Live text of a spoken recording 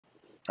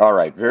All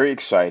right, very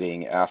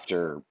exciting.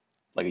 After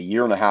like a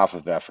year and a half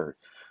of effort,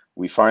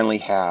 we finally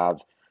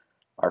have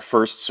our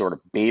first sort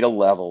of beta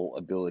level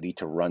ability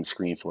to run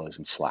screen flows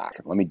in Slack.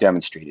 Let me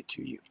demonstrate it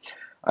to you.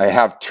 I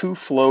have two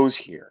flows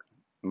here.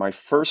 My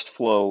first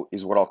flow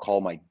is what I'll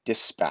call my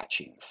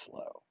dispatching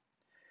flow.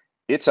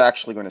 It's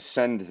actually going to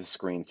send the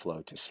screen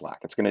flow to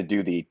Slack. It's going to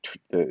do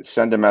the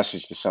send a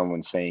message to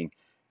someone saying,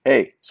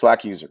 "Hey,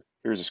 Slack user,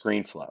 here's a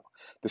screen flow."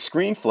 The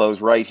screen flow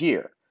is right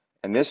here,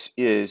 and this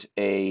is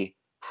a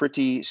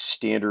pretty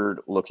standard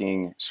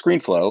looking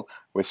screen flow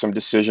with some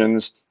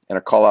decisions and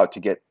a call out to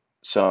get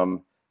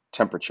some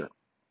temperature.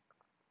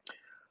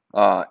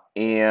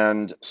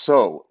 And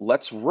so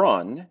let's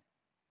run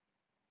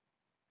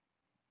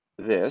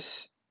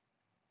this,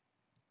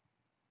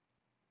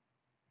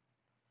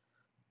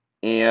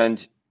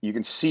 and you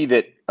can see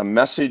that a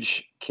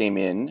message came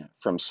in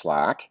from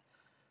Slack.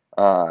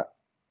 Uh,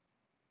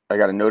 I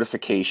got a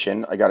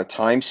notification. I got a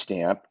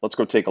timestamp. Let's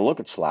go take a look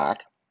at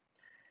Slack.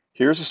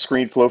 Here's a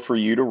screen flow for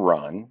you to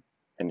run,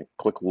 and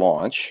click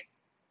launch.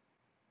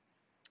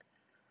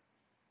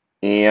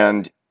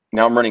 And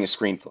now I'm running a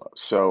screen flow.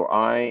 So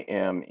I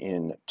am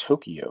in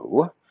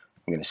Tokyo,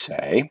 I'm going to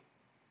say,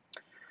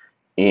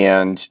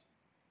 and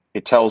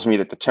it tells me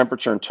that the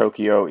temperature in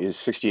Tokyo is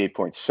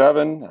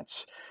 68.7.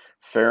 That's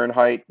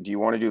Fahrenheit. Do you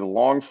want to do the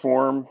long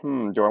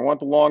form? Do I want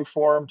the long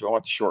form? Do I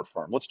want the short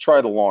form? Let's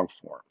try the long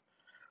form.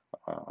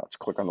 Let's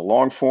click on the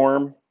long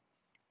form.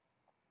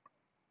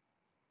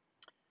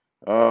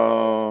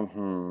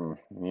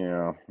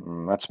 Yeah,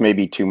 that's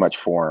maybe too much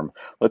form.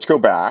 Let's go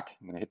back.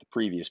 I'm going to hit the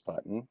previous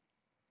button.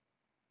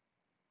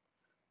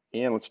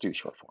 And let's do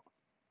short form.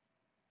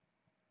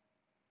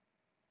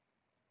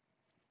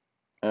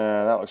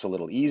 That looks a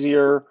little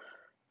easier.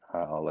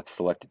 Let's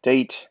select a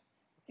date,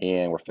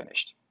 and we're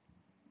finished.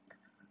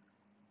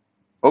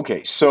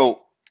 Okay,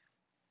 so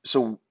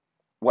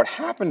what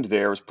happened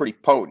there was pretty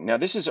potent. Now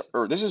this is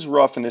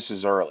rough and this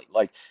is early.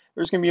 Like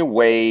there's gonna be a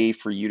way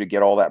for you to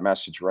get all that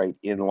message right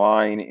in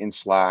line in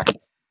Slack.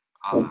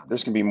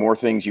 There's gonna be more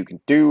things you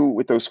can do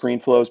with those screen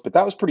flows, but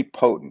that was pretty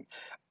potent.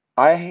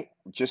 I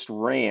just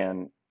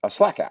ran a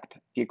Slack app,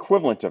 the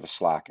equivalent of a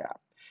Slack app.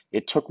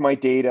 It took my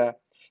data,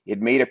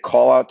 it made a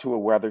call out to a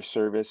weather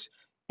service,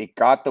 it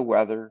got the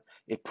weather,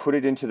 it put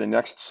it into the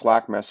next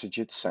Slack message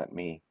it sent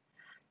me.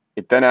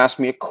 It then asked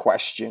me a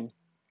question.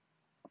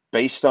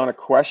 Based on a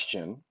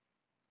question,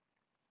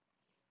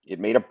 it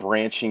made a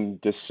branching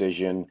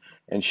decision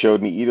and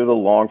showed me either the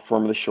long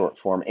form or the short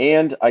form,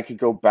 and I could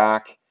go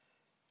back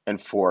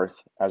and forth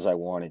as I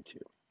wanted to.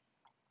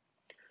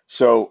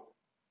 So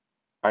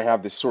I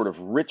have this sort of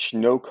rich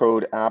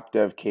no-code app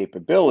dev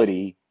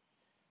capability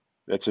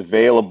that's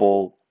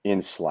available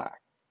in Slack.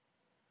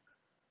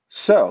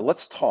 So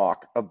let's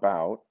talk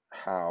about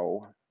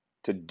how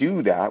to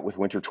do that with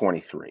Winter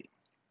 23.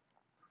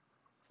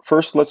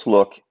 First, let's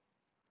look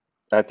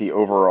at the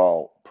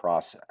overall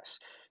process.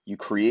 You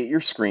create your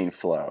screen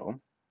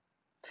flow,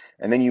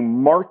 and then you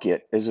mark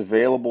it as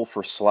available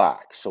for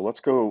Slack. So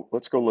let's go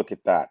look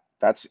at that.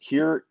 That's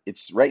here.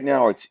 It's right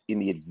now it's in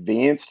the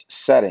advanced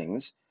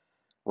settings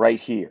right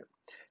here.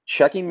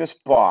 Checking this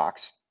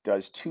box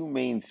does two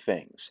main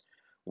things.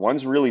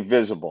 One's really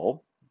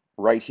visible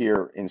right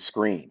here in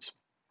screens.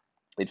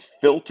 It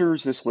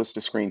filters this list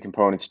of screen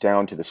components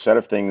down to the set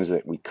of things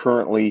that we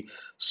currently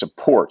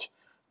support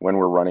when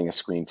we're running a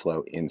screen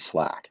flow in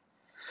Slack.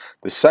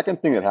 The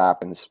second thing that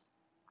happens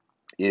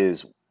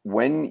is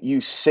when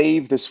you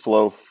save this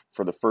flow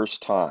for the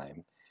first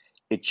time,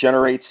 it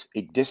generates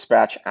a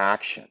dispatch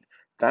action.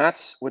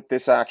 That's what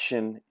this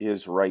action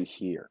is right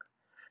here.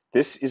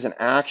 This is an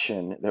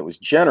action that was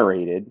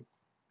generated.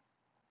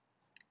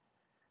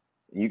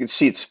 You can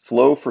see it's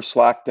flow for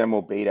Slack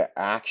demo beta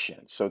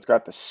action. So it's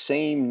got the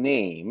same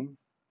name,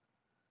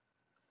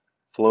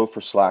 flow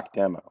for Slack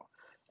demo,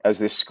 as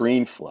this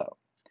screen flow.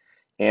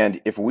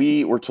 And if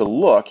we were to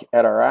look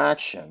at our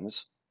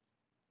actions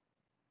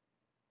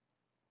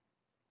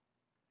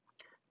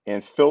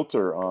and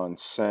filter on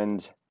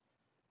send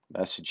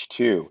message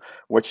to,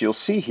 what you'll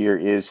see here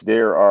is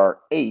there are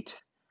 8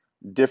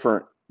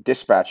 different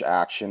dispatch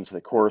actions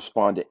that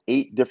correspond to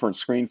 8 different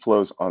screen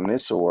flows on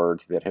this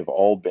org that have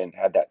all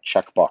had that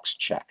checkbox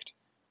checked.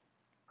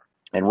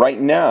 And right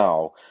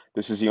now,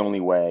 this is the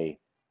only way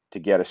to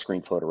get a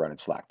screen flow to run in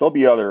Slack. There'll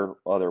be other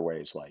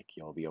ways, like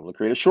you'll be able to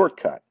create a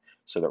shortcut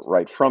so that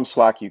right from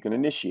Slack you can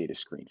initiate a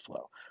screen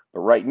flow.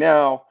 But right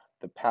now,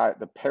 the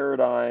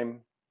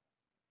paradigm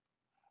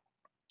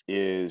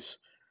is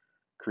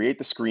create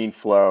the screen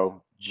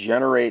flow,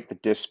 generate the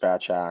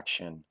dispatch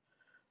action,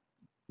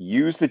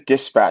 use the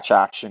dispatch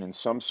action in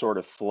some sort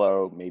of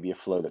flow, maybe a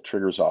flow that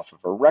triggers off of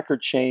a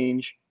record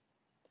change,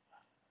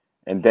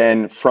 and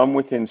then from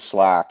within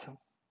Slack,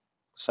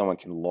 someone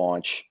can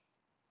launch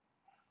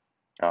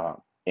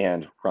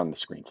and run the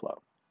screen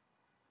flow.